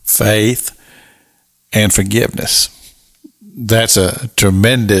faith, and forgiveness. That's a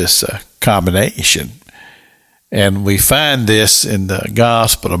tremendous combination. And we find this in the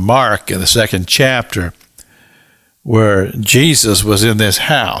Gospel of Mark in the 2nd chapter, where Jesus was in this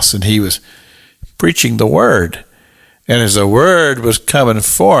house and he was preaching the word. And as the word was coming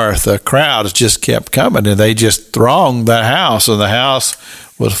forth, the crowds just kept coming, and they just thronged the house, and the house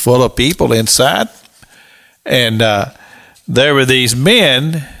was full of people inside. And there were these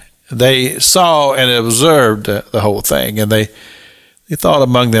men, they saw and observed the whole thing, and they thought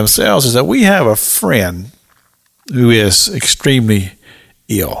among themselves is that we have a friend who is extremely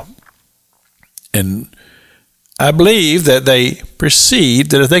ill. And I believe that they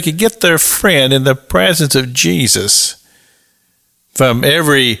perceived that if they could get their friend in the presence of Jesus, from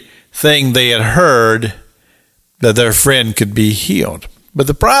everything they had heard, that their friend could be healed. But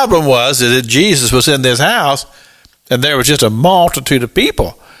the problem was that Jesus was in this house, and there was just a multitude of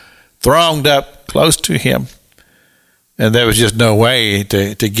people thronged up close to him. And there was just no way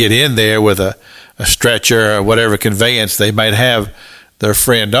to get in there with a stretcher or whatever conveyance they might have their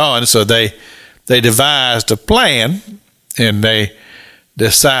friend on. So they devised a plan, and they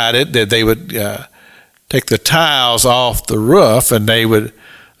decided that they would take the tiles off the roof, and they would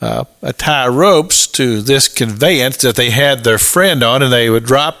tie ropes to this conveyance that they had their friend on, and they would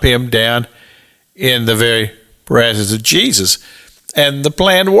drop him down in the very presence of Jesus. And the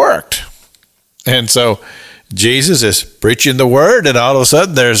plan worked. And so Jesus is preaching the word, and all of a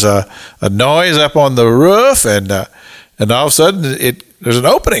sudden there's a noise up on the roof, and all of a sudden there's an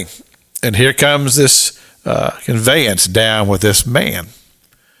opening, and here comes this conveyance down with this man.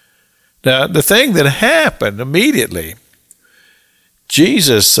 Now, the thing that happened immediately,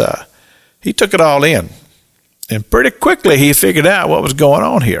 Jesus, he took it all in, and pretty quickly he figured out what was going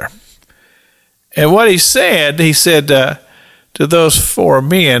on here. And what he said to those 4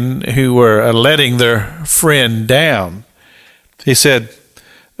 men who were letting their friend down, he said,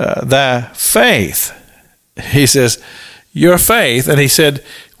 thy faith, he says, your faith. And he said,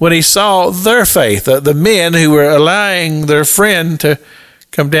 when he saw their faith, the men who were allowing their friend to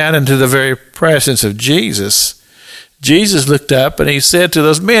come down into the very presence of Jesus, Jesus looked up and he said to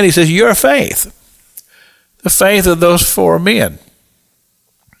those men, he says, your faith, the faith of those 4 men,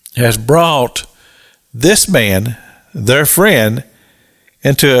 has brought this man, their friend,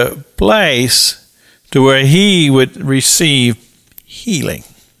 into a place to where he would receive healing.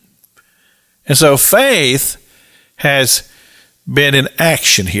 And so faith has been in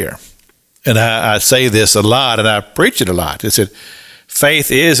action here. And I say this a lot, and I preach it a lot. It said,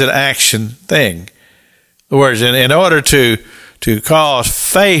 faith is an action thing. In other words, in order to cause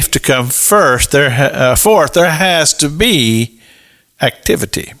faith to come forth, there has to be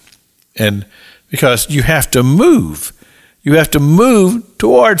activity. And because you have to move. You have to move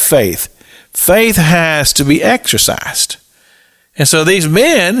toward faith. Faith has to be exercised. And so these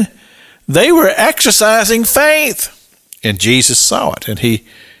men, they were exercising faith. And Jesus saw it, and he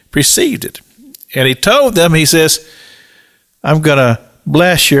perceived it. And he told them, he says, I'm going to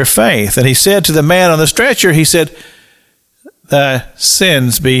bless your faith. And he said to the man on the stretcher, he said, thy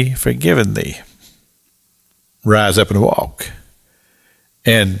sins be forgiven thee. Rise up and walk.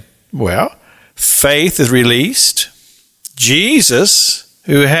 And, well, faith is released. Jesus,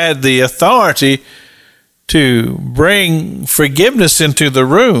 who had the authority to bring forgiveness into the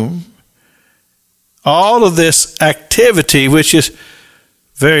room, all of this activity, which is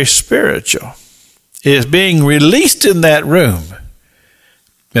very spiritual, is being released in that room,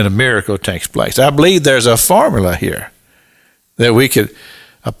 and a miracle takes place. I believe there's a formula here that we could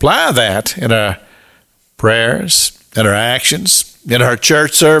apply that in our prayers, in our actions, in our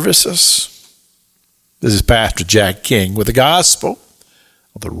church services. This is Pastor Jack King with the Gospel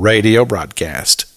of the Radio Broadcast.